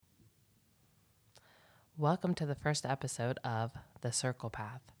Welcome to the first episode of The Circle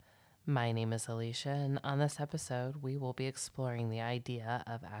Path. My name is Alicia, and on this episode, we will be exploring the idea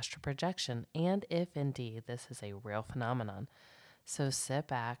of astral projection and if indeed this is a real phenomenon. So sit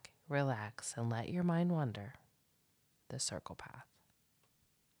back, relax, and let your mind wander. The Circle Path.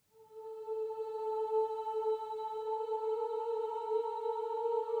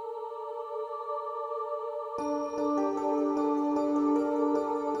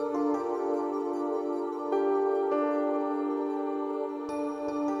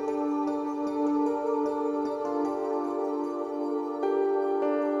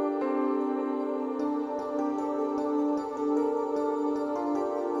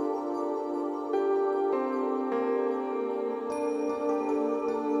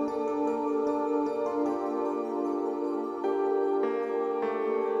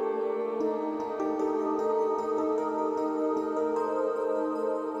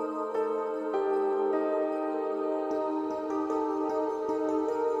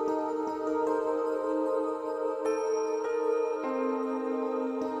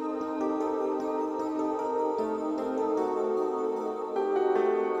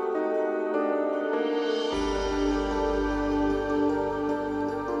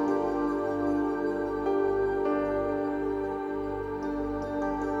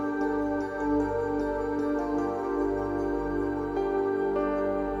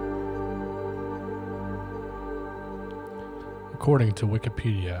 According to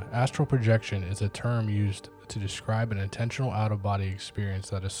Wikipedia, astral projection is a term used to describe an intentional out-of-body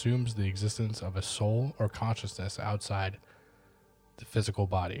experience that assumes the existence of a soul or consciousness outside the physical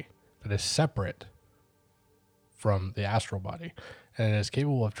body that is separate from the astral body and is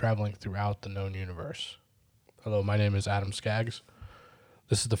capable of traveling throughout the known universe. Hello, my name is Adam Skaggs.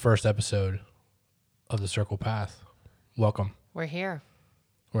 This is the first episode of The Circle Path. Welcome. We're here.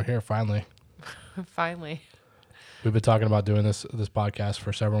 We're here finally. Finally. We've been talking about doing this podcast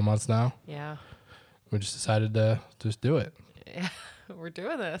for several months now. Yeah. We just decided to just do it. Yeah, we're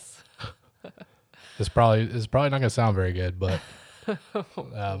doing this. It's probably not going to sound very good, but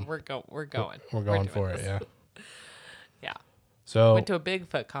we're going. We're going for it. Yeah. Yeah. So Went to a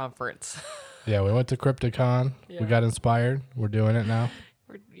Bigfoot conference. yeah, we went to Crypticon. Yeah. We got inspired. We're doing it now.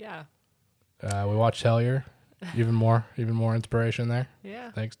 Yeah. We watched Hellier. Even more inspiration there. Yeah.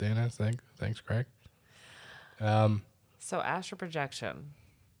 Thanks, Dana. Thanks, Craig. So astral projection.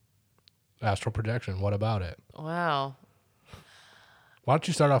 Astral projection. What about it? Wow. Why don't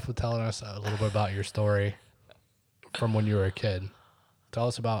you start off with telling us a little bit about your story from when you were a kid? Tell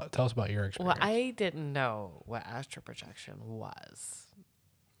us about your experience. Well, I didn't know what astral projection was.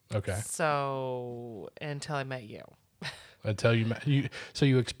 Okay. So until I met you. Until so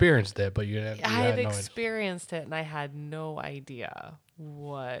you experienced it, but you didn't. I had experienced it, and I had no idea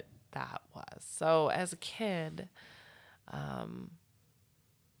what that was. So as a kid, I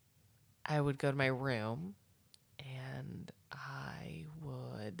would go to my room, and I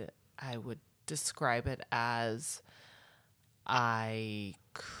would describe it as I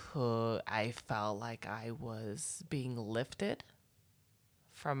felt like I was being lifted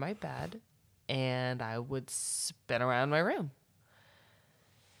from my bed, and I would spin around my room.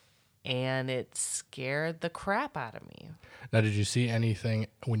 And it scared the crap out of me. Now, did you see anything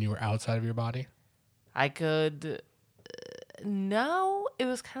when you were outside of your body? I could... no, it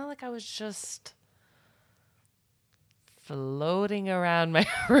was kind of like I was just floating around my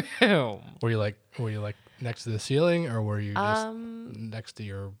room. Were you like next to the ceiling, or were you just next to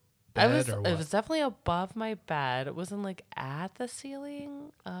your bed, or what? It was definitely above my bed. It wasn't like at the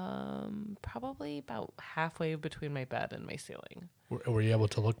ceiling. Probably about halfway between my bed and my ceiling. Were you able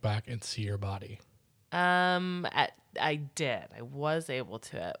to look back and see your body? I did. I was able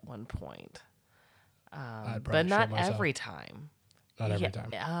to at one point. But not every time. Not every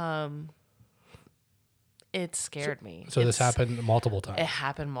time. It scared me. So this happened multiple times? It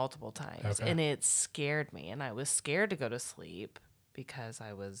happened multiple times. Okay. And it scared me. And I was scared to go to sleep because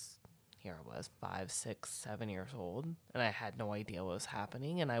I was 5, 6, 7 years old. And I had no idea what was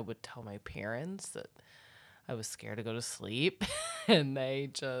happening. And I would tell my parents that I was scared to go to sleep. And they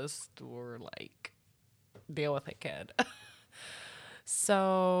just were like, deal with it, kid.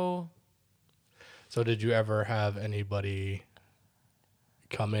 So did you ever have anybody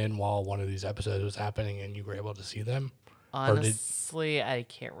come in while one of these episodes was happening and you were able to see them? Honestly, I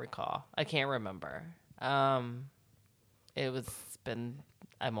can't recall. I can't remember. I'm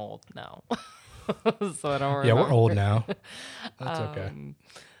old now. So I don't remember. Yeah, we're old now. That's okay.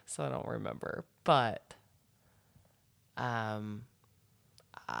 So I don't remember. But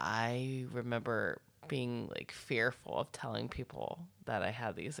I remember being like fearful of telling people that I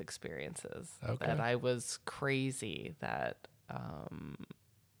had these experiences, Okay. that I was crazy, that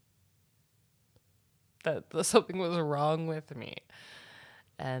that something was wrong with me.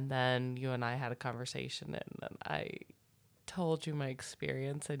 And then you and I had a conversation, and then I told you my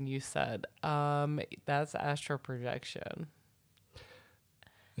experience, and you said, that's astral projection.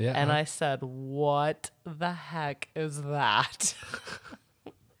 Yeah. And I said, what the heck is that?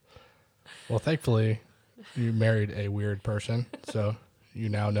 Well, thankfully, you married a weird person, so you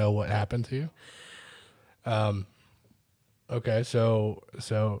now know what happened to you. Okay,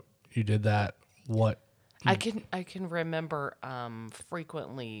 so you did that. What? I can remember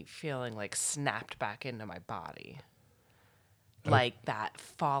frequently feeling like snapped back into my body. Like that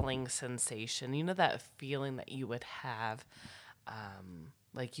falling sensation. You know that feeling that you would have,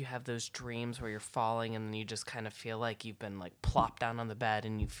 like you have those dreams where you're falling and then you just kind of feel like you've been like plopped down on the bed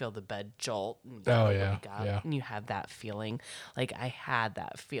and you feel the bed jolt and you Oh, gotta yeah, wake up, yeah. and you have that feeling. Like I had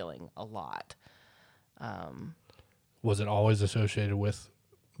that feeling a lot. Was it always associated with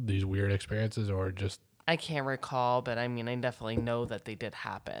these weird experiences, or just I can't recall, but I mean, I definitely know that they did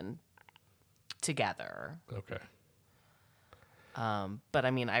happen together. okay? But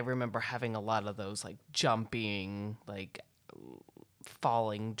I mean, I remember having a lot of those like jumping, like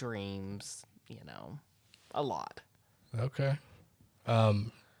falling dreams, a lot. Okay.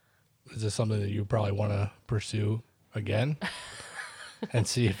 Is this something that you probably want to pursue again and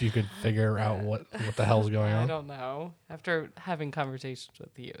see if you could figure out what the hell's going I on? don't know. After having conversations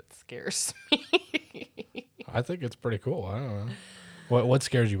with you, it scares me. I think it's pretty cool. I don't know. What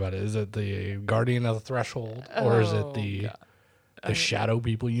scares you about it? Is it the guardian of the threshold, or is it the shadow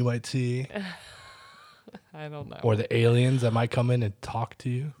people you might see, I don't know. or the aliens that might come in and talk to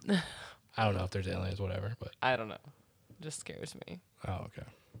you? I don't know if there's aliens, whatever, but I don't know. It just scares me. oh, okay.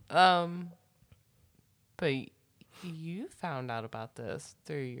 But you found out about this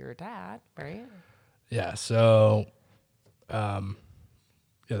through your dad, right? Yeah. So, yeah,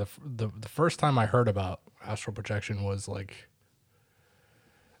 the first time I heard about astral projection was like,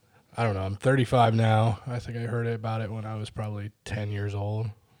 I don't know. I'm 35 now. I think I heard about it when I was probably 10 years old.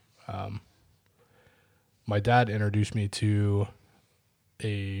 My dad introduced me to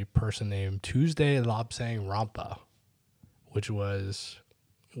a person named Tuesday Lobsang Rampa, which it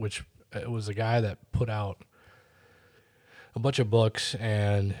was a guy that put out a bunch of books,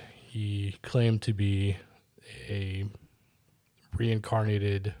 and he claimed to be a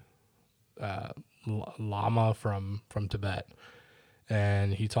reincarnated lama from Tibet,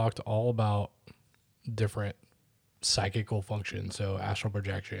 and he talked all about different psychical functions, so astral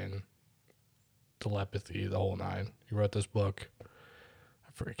projection, telepathy, the whole nine. He wrote this book.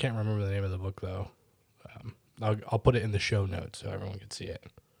 I can't remember the name of the book though. I'll put it in the show notes so everyone can see it.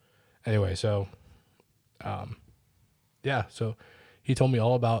 Anyway, so yeah, so he told me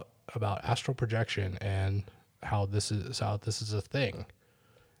all about astral projection and how this is a thing.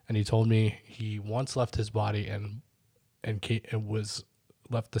 And he told me he once left his body and was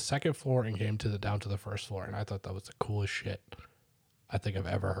left the second floor and came down to the first floor, and I thought that was the coolest shit I think I've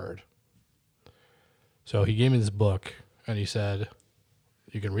ever heard. So he gave me this book and he said,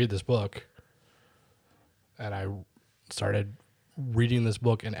 "You can read this book." And I started reading this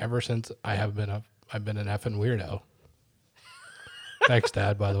book, and ever since I've been an effing weirdo. Thanks,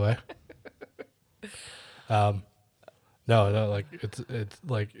 Dad, by the way. No, like it's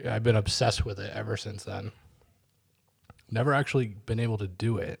like I've been obsessed with it ever since then. Never actually been able to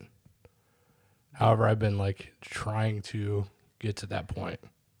do it. However, I've been like trying to get to that point.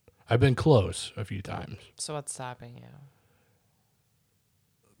 I've been close a few times. So what's stopping you?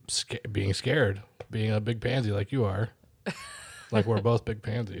 Being scared, being a big pansy like you are, like we're both big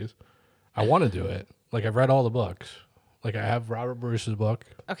pansies. I want to do it. Like I've read all the books. Like I have Robert Bruce's book.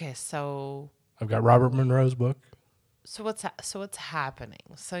 Okay, so I've got Robert Monroe's book. what's happening?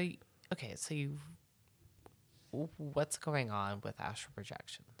 What's going on with astral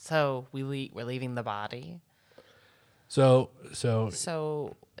projection? So we're leaving the body. So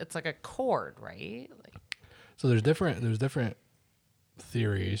it's like a cord, right? So there's different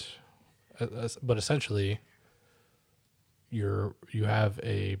theories, but essentially, you have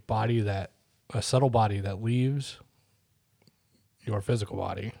a subtle body that leaves your physical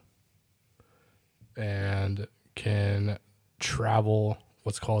body and can travel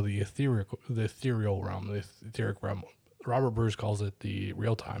what's called the ethereal realm, the etheric realm. Robert Bruce calls it the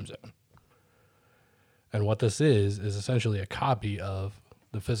real-time zone. And what this is essentially a copy of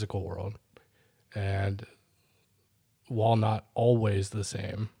the physical world. And while not always the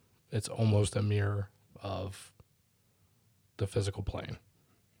same, it's almost a mirror of the physical plane.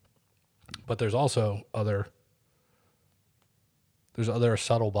 But there's also other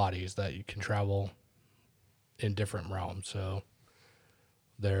subtle bodies that you can travel in different realms. So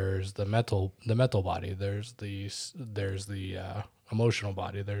there's the mental body. There's the emotional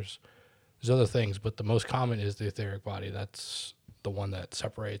body. There's other things, but the most common is the etheric body. That's the one that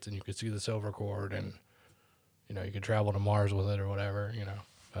separates, and you can see the silver cord, and you can travel to Mars with it or whatever.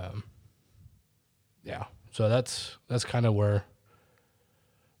 Yeah. So that's kind of what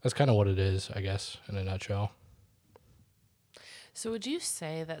it is, I guess, in a nutshell. So would you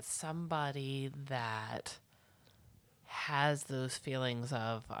say that somebody that has those feelings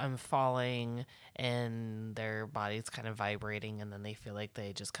of I'm falling and their body's kind of vibrating and then they feel like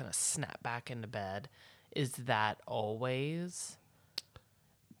they just kind of snap back into bed, is that always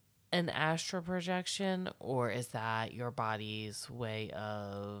an astral projection, or is that your body's way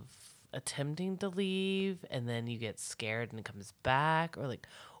of attempting to leave and then you get scared and it comes back? Or like,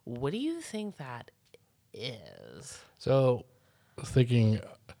 what do you think that is? So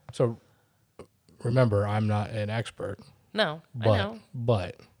remember, I'm not an expert. No, I But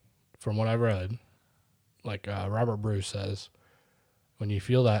know. from what I've read, like Robert Bruce says, when you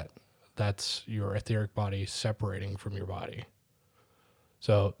feel that, that's your etheric body separating from your body.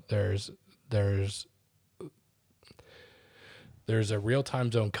 So there's a real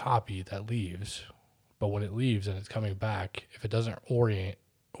time zone copy that leaves, but when it leaves and it's coming back, if it doesn't orient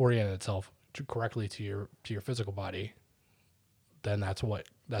itself correctly to your physical body, then that's what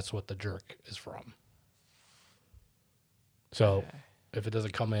the jerk is from. So Okay. if it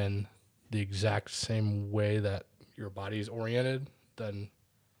doesn't come in the exact same way that your body's oriented, then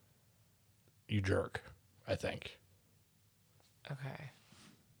you jerk, I think. Okay.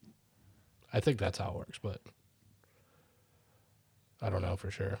 I think that's how it works, but I don't know for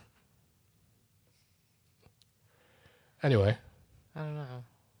sure. Anyway. I don't know.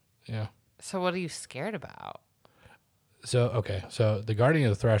 Yeah. So what are you scared about? So the Guardian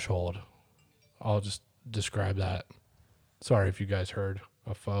of the Threshold, I'll just describe that. Sorry if you guys heard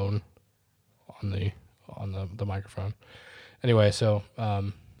a phone on the microphone. Anyway, so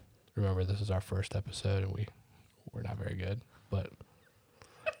remember, this is our first episode and we're not very good, but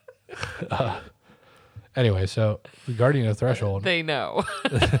anyway, so the Guardian of the Threshold. They know.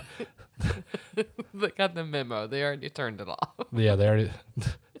 They got the memo. They already turned it off. Yeah, they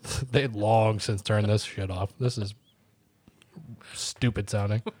had long since turned this shit off. This is stupid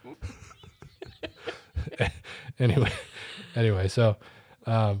sounding. anyway, so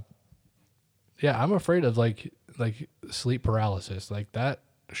yeah, I'm afraid of like sleep paralysis. Like that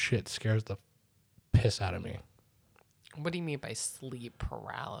shit scares the piss out of me. What do you mean by sleep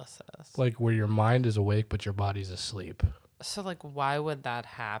paralysis? Like where your mind is awake but your body's asleep. So like why would that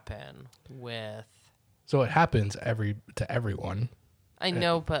happen with So it happens to everyone. I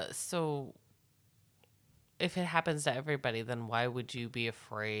know, but so if it happens to everybody, then why would you be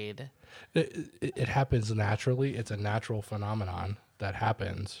afraid? It happens naturally. It's a natural phenomenon that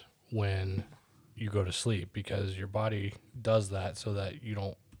happens when you go to sleep because your body does that so that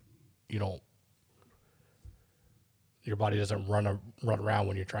your body doesn't run around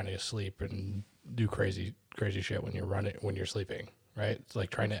when you're trying to sleep and do crazy shit when you're sleeping, right? It's like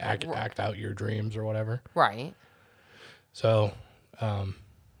trying to act out your dreams or whatever. Right. So,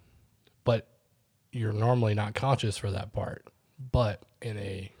 but you're normally not conscious for that part. But in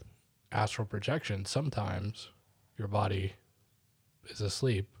a astral projection, sometimes your body is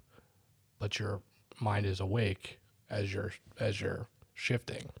asleep, but your mind is awake as you're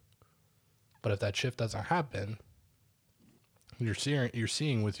shifting. But if that shift doesn't happen, you're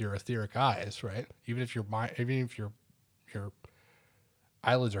seeing with your etheric eyes, right? Even if your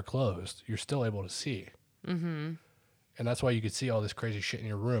eyelids are closed, you're still able to see. Mm-hmm. And that's why you could see all this crazy shit in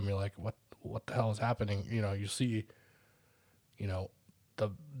your room. You're like, what the hell is happening? You see,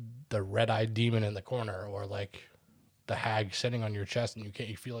 the red-eyed demon in the corner, or like the hag sitting on your chest, and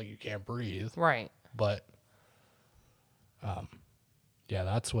you feel like you can't breathe. Right. But, yeah,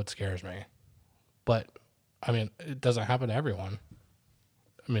 that's what scares me. But I mean, it doesn't happen to everyone.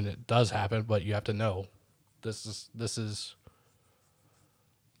 I mean, it does happen, but you have to know this is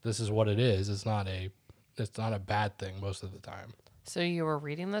what it is. It's not a bad thing most of the time. So you were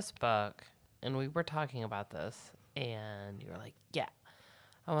reading this book and we were talking about this and you were like, yeah,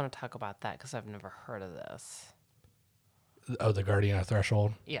 I want to talk about that because I've never heard of this. Oh, the Guardian of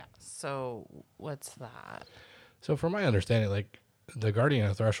Threshold? Yeah. So what's that? So from my understanding, like the Guardian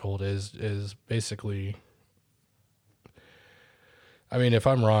of Threshold is basically, I mean, if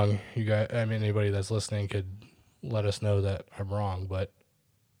I'm wrong, anybody that's listening could let us know that I'm wrong, but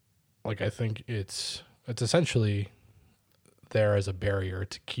like I think it's essentially there as a barrier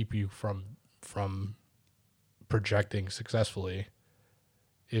to keep you from projecting successfully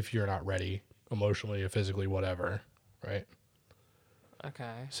if you're not ready emotionally or physically, whatever, right?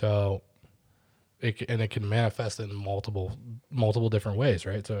 Okay. So it can manifest in multiple different ways,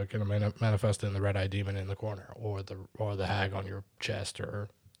 right? So it can manifest in the red eye demon in the corner, or the hag on your chest, or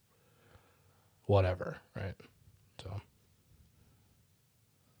whatever, right?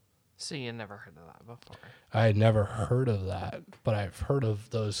 So you never heard of that before? I had never heard of that, but I've heard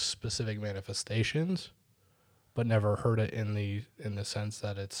of those specific manifestations, but never heard it in the sense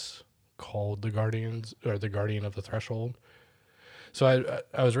that it's called the guardians or the guardian of the threshold. So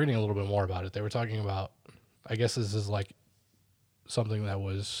I was reading a little bit more about it. They were talking about, I guess this is like something that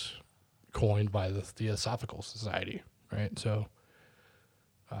was coined by the Theosophical Society, right? So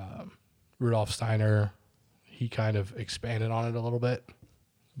Rudolf Steiner, he kind of expanded on it a little bit,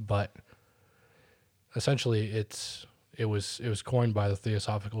 but essentially it was coined by the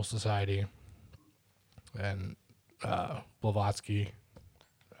Theosophical Society and Blavatsky,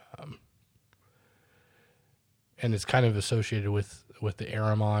 and it's kind of associated with the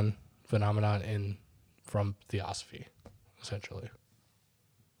Ahriman phenomenon from Theosophy, essentially.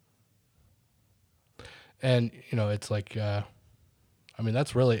 And it's like,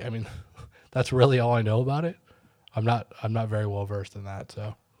 that's really that's really all I know about it. I'm not very well versed in that,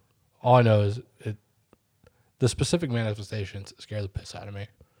 so all I know is the specific manifestations scare the piss out of me,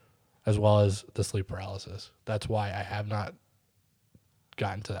 as well as the sleep paralysis. That's why I have not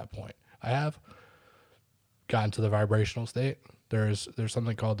gotten to that point. I have gotten to the vibrational state. There's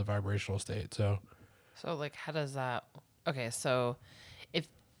something called the vibrational state. So like, how does that? Okay, so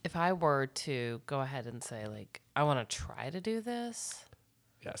if I were to go ahead and say, like, I want to try to do this,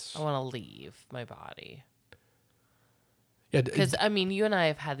 yes, I want to leave my body. Yeah, because you and I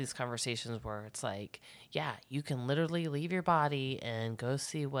have had these conversations where it's like, yeah, you can literally leave your body and go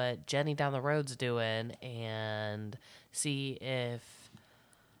see what Jenny down the road's doing and see if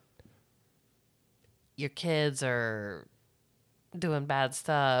your kids are doing bad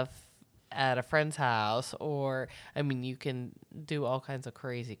stuff at a friend's house, or you can do all kinds of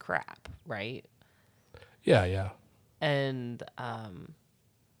crazy crap, right? Yeah. And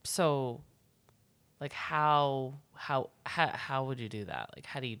so, like, how would you do that? Like,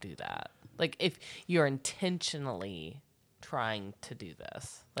 how do you do that? Like, if you're intentionally trying to do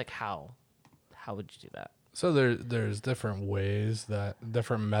this, like, how would you do that? So there's different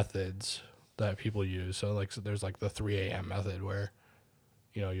methods that people use. So there's like the 3 a.m. method where,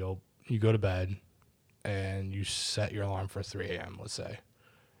 you go to bed and you set your alarm for 3 a.m. Let's say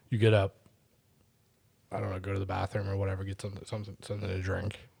you get up, I don't know, go to the bathroom or whatever, get something to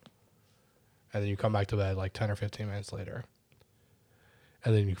drink, and then you come back to bed like 10 or 15 minutes later,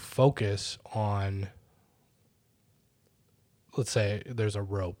 and then you focus on, let's say there's a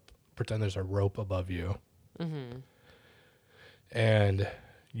rope. Pretend there's a rope above you. Mm-hmm. And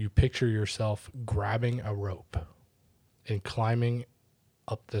you picture yourself grabbing a rope and climbing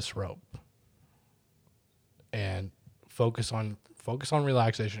up this rope, and focus on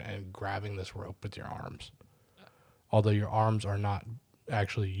relaxation and grabbing this rope with your arms. Although your arms are not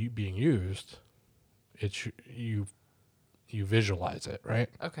actually being used, it's you visualize it, right?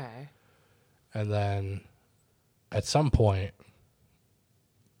 Okay. And then at some point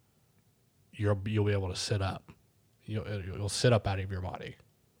you'll be able to sit up. You'll sit up out of your body,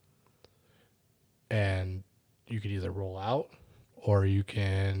 and you could either roll out or you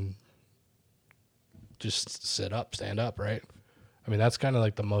can just stand up, right? That's kind of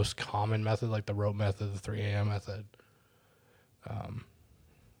like the most common method, like the rope method, the 3 a.m. method.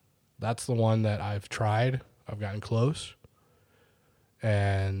 That's the one that I've tried. I've gotten close,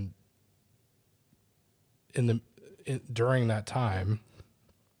 and during that time,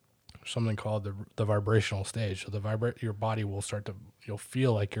 something called the vibrational stage. So your body will you'll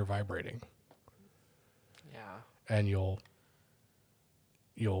feel like you're vibrating. Yeah. And you'll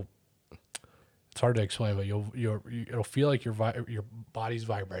it's hard to explain, but it'll feel like your body's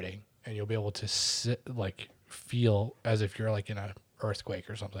vibrating, and you'll be able to feel as if you're like in a earthquake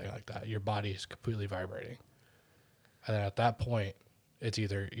or something like that. Your body is completely vibrating, and then at that point, it's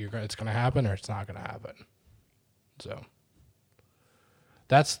either it's going to happen or it's not going to happen. So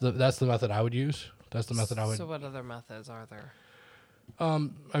that's the method I would use. That's the method I would. So what other methods are there?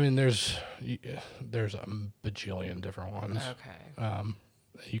 There's a bajillion different ones. Okay.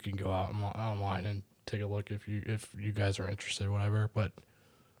 You can go out online and take a look if you guys are interested, whatever. But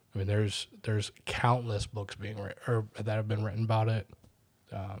there's countless books being written or that have been written about it.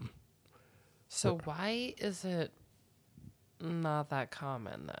 So why is it not that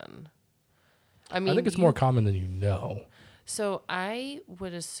common then? I think it's more common than you know. So I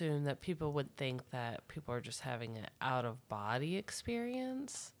would assume that people would think that people are just having an out of body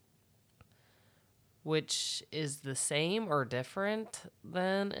experience, which is the same or different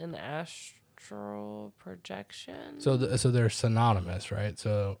than an astral projection. So they're synonymous, right?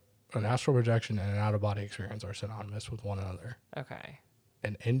 So an astral projection and an out of body experience are synonymous with one another. Okay.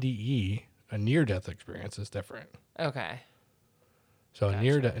 An NDE, a near death experience, is different. Okay. So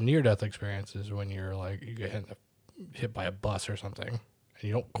Gotcha. a near death experience is when you're like you get hit by a bus or something, and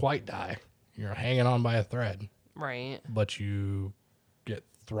you don't quite die. You're hanging on by a thread, Right. but you get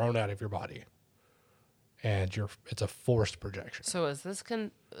thrown out of your body, and it's a forced projection. So is this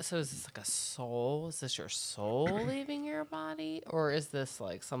like a soul? Is this your soul leaving your body, or is this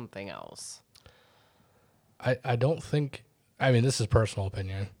like something else? I don't think. I mean, this is personal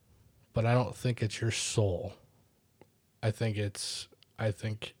opinion, but I don't think it's your soul. I think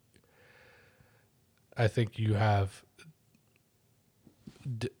you have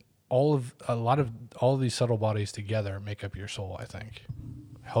all of these subtle bodies together make up your soul, I think.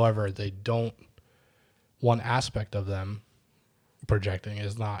 However, they don't. One aspect of them projecting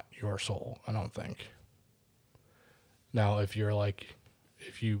is not your soul, I don't think. Now, if you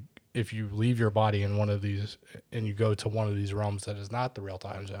leave your body in one of these and you go to one of these realms that is not the real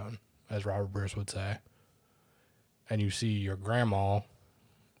time zone, as Robert Bruce would say, and you see your grandma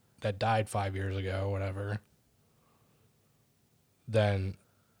that died 5 years ago, whatever, then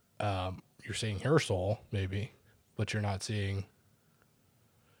you're seeing her soul, maybe, but you're not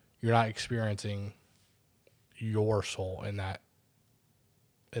experiencing your soul in that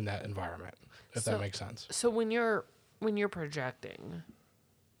environment, if that makes sense. So when you're projecting,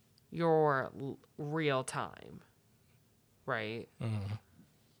 your real time, right? Mm-hmm.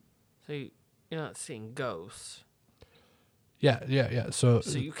 So you're not seeing ghosts. Yeah. So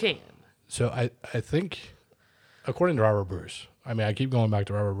you can. So I think, according to Robert Bruce, I mean, I keep going back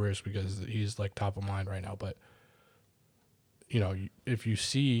to Robert Bruce because he's like top of mind right now, but if you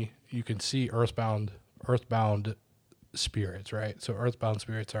can see earthbound spirits, right? So earthbound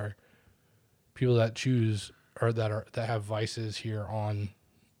spirits are people that choose or that have vices here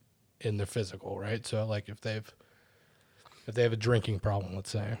in the physical, right? So like if they have a drinking problem, let's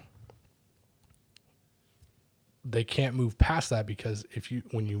say, they can't move past that because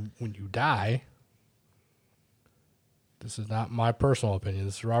when you die, this is not my personal opinion.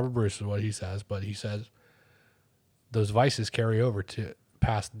 This is Robert Bruce is what he says, but he says those vices carry over to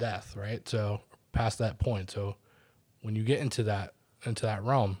past death, right? So past that point. So when you get into that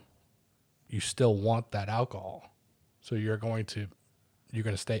realm, you still want that alcohol. So you're going to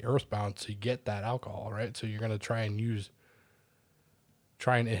stay earthbound to get that alcohol, right? So you're going to try and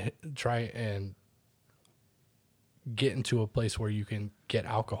get into a place where you can get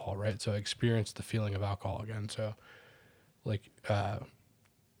alcohol, right? So experience the feeling of alcohol again. So like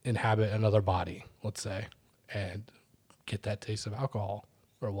inhabit another body, let's say, and get that taste of alcohol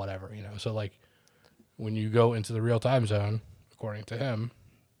or whatever, So like when you go into the real time zone, according to him,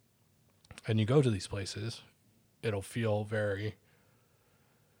 and you go to these places, it'll feel very,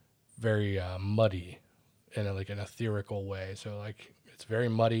 very muddy in an ethereal way. So like it's very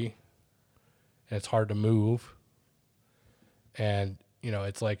muddy and it's hard to move. And,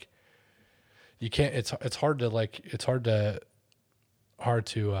 it's like you can't, it's hard to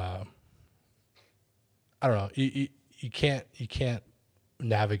I don't know. You can't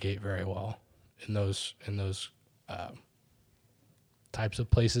navigate very well in those types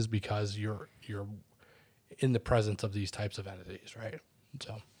of places because you're in the presence of these types of entities, right?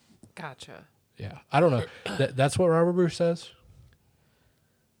 So, Gotcha. yeah, I don't know. That's what Robert Bruce says.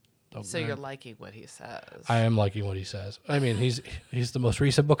 So you're liking what he says. I am liking what he says. I mean, he's the most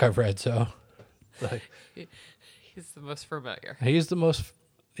recent book I've read, so like he's the most familiar. he's the most.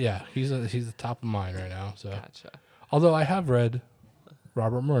 Yeah, he's the top of mind right now. So, Gotcha. although I have read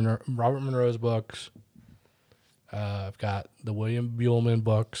Robert Monroe's books, I've got the William Buellman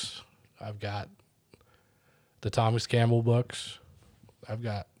books, I've got the Thomas Campbell books, I've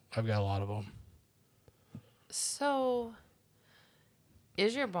got a lot of them. So,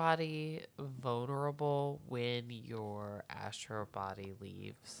 is your body vulnerable when your astral body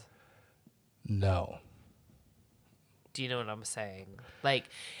leaves? No. Do you know what I'm saying? Like,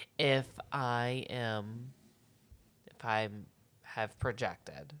 if I have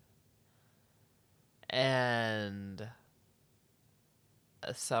projected and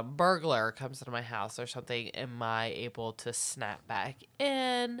some burglar comes into my house or something, am I able to snap back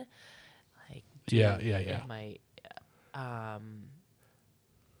in? Like, Yeah. Am I,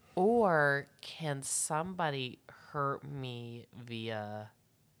 or can somebody hurt me via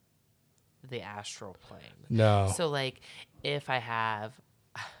the astral plane? No. So, like, if I have,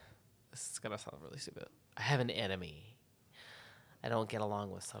 this is going to sound really stupid. I have an enemy. I don't get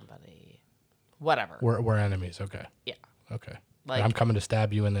along with somebody. Whatever. We're enemies. Okay. Yeah. Okay. Like, and I'm coming to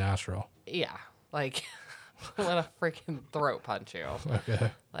stab you in the astral. yeah. Like, I want to freaking throat punch you.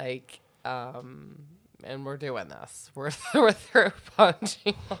 Okay. Like, and we're doing this. We're throat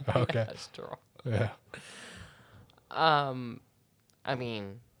punching on Okay. the astral. Yeah. I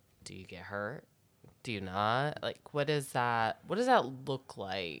mean, do you get hurt? Do you not? Like, what is that? What does that look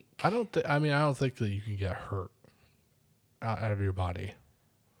like? I don't think that you can get hurt out of your body.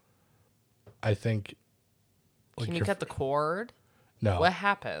 I think. Like, Can you cut the cord? No. What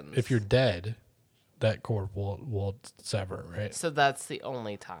happens? If you're dead, that cord will sever, right? So that's the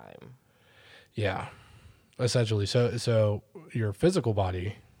only time. Yeah. Essentially. So your physical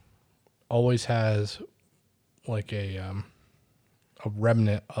body always has like a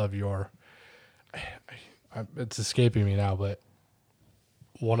remnant of your. It's escaping me now, but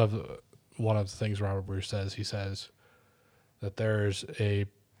one of the things Robert Bruce says, he says that there's a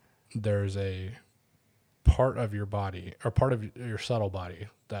part of your body or part of your subtle body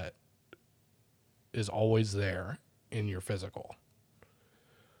that is always there in your physical,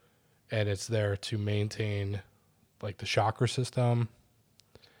 and it's there to maintain like the chakra system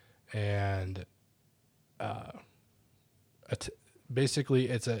and basically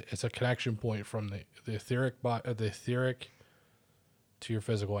it's a connection point from the etheric to your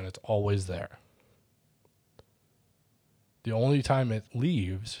physical, and it's always there. The only time it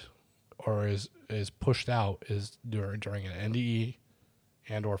leaves or is pushed out is during an NDE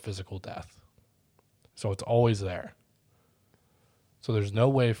and or physical death. So it's always there. So there's no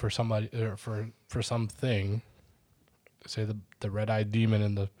way for somebody or for something, say the red-eyed demon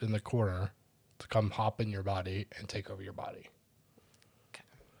in the corner, to come hop in your body and take over your body.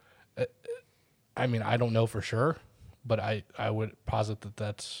 I mean, I don't know for sure, but I would posit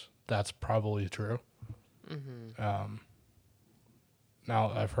that's probably true. Mm-hmm.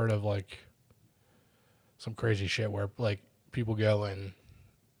 Now I've heard of like some crazy shit where like people go and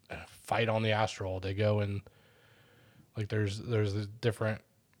fight on the astral. They go and like there's the different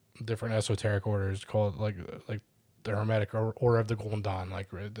esoteric orders called like the Hermetic or Order of the Golden Dawn. Like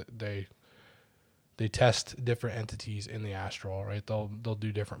they test different entities in the astral, right? They'll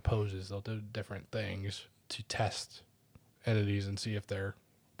do different poses, they'll do different things to test entities and see if they're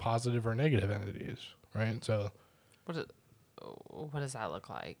positive or negative entities, right? So what does that look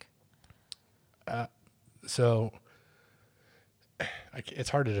like? So it's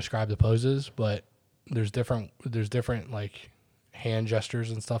hard to describe the poses, but there's different like hand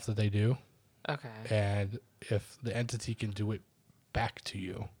gestures and stuff that they do. Okay. And if the entity can do it back to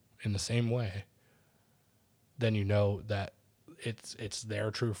you in the same way, then you know that it's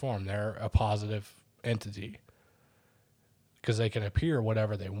their true form. They're a positive entity because they can appear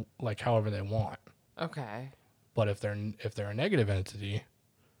whatever they like, however they want. Okay. But if they're a negative entity,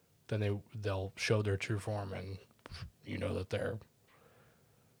 then they'll show their true form, and you know that they're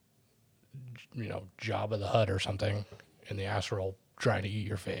Jabba the Hutt or something in the astral trying to eat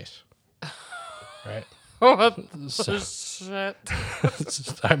your face, right? What the shit?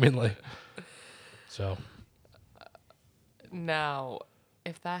 I mean, like, so. Now,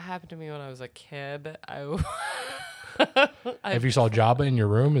 if that happened to me when I was a kid, If you saw Jabba in your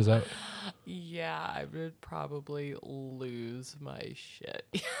room, is that? Yeah, I would probably lose my shit.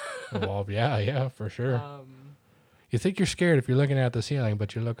 Well, yeah, for sure. You think you're scared if you're looking at the ceiling,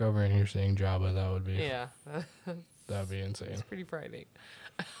 but you look over and you're seeing Jabba. That would be that would be insane. It's pretty frightening.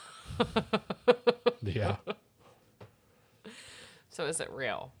 Yeah. So is it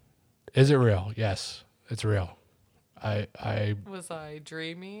real? Is it real? Yes, it's real. Was I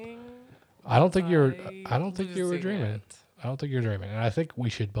dreaming? I don't think you were dreaming. It? I don't think you're dreaming. And I think we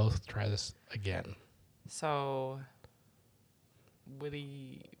should both try this again. So, I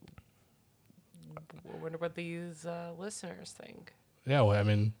wonder what these listeners think. Yeah, well, I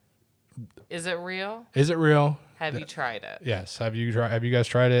mean, is it real? Is it real? Have you tried it? Yes. Have you guys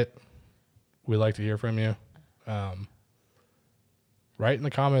tried it? We'd like to hear from you. Write in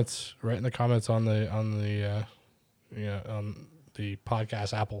the comments on the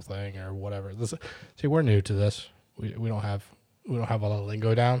podcast Apple thing or whatever. See, we're new to this. We don't have all the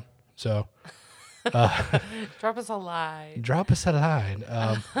lingo down. So drop us a line.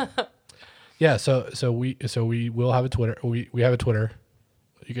 Yeah, so we will have a Twitter. We have a Twitter.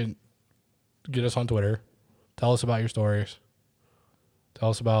 You can get us on Twitter. Tell us about your stories. Tell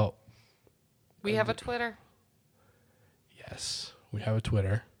us about. We have a Twitter. Yes, we have a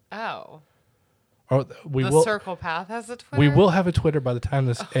Twitter. Oh. Or the Circle Path has a Twitter? We will have a Twitter by the time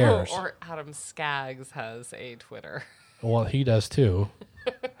this airs. Or Adam Skaggs has a Twitter. Well, he does too.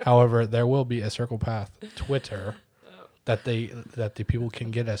 However, there will be a Circle Path Twitter that the people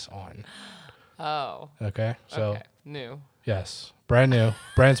can get us on. Oh. Okay, so Okay. New. yes, brand new,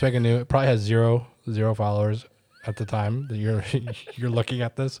 brand spanking new. It probably has zero followers at the time that you're looking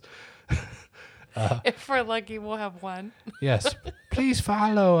at this. If we're lucky, we'll have one. Yes, please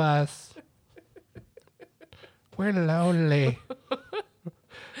follow us. We're lonely.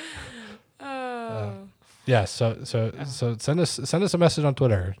 Oh. Yeah, so send us a message on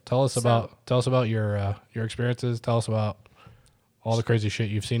Twitter. Tell us about your experiences. Tell us about all the crazy shit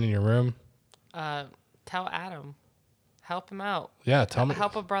you've seen in your room. Tell Adam. Help him out. Yeah, tell me.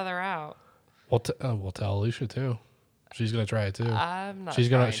 Help a brother out. We'll tell Alicia too. She's gonna try it too. I'm not. She's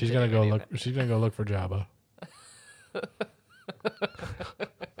gonna go do look. She's gonna go look for Jabba.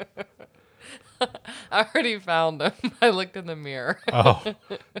 I already found him. I looked in the mirror. Oh,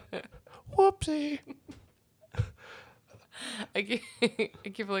 whoopsie. I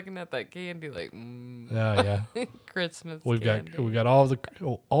keep looking at that candy like, Yeah. Christmas. We've candy. got all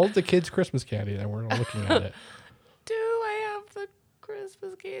the kids' Christmas candy, and we're looking at it. Do I have the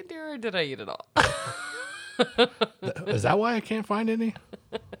Christmas candy, or did I eat it all? Is that why I can't find any?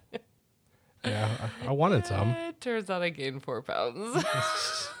 Yeah, I wanted some. It turns out I gained 4 pounds.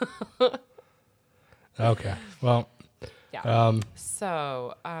 Okay, well, Yeah.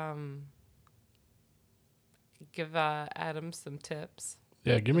 So, give Adam some tips.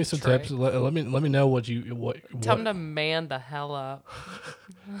 yeah, give me some Tricks. tips. Let me know what Tell him to man the hell up.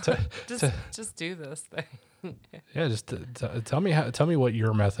 to- Just do this thing. yeah, just tell me what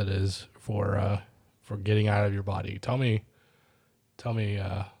your method is for getting out of your body. Tell me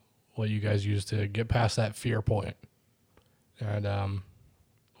what you guys use to get past that fear point. And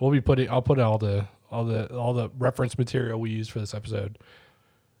I'll put all the reference material we use for this episode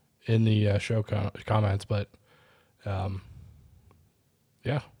in the show comments, but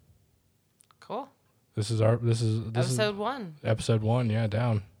yeah. Cool. This is Episode 1. episode 1, yeah,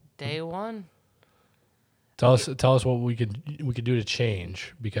 down. Day 1. Tell us what we could do to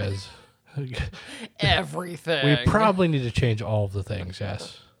change, because Everything. we probably need to change all of the things,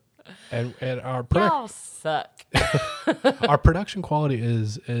 yes. And our Y'all suck. our production quality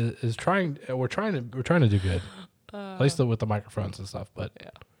is trying. We're trying to do good, at least with the microphones and stuff. But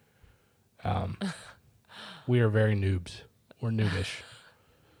yeah, we are very noobs. We're noobish.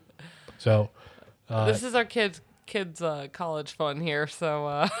 So this is our kids college fund here.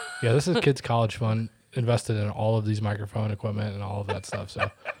 So yeah, this is kids' college fund invested in all of these microphone equipment and all of that stuff. So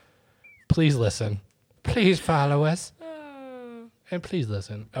please listen. Please follow us. And please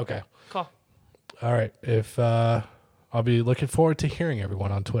listen. Okay. Cool. All right. If I'll be looking forward to hearing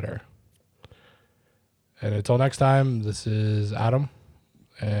everyone on Twitter. And until next time, this is Adam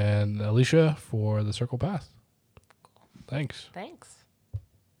and Alicia for the Circle Path. Thanks. Thanks.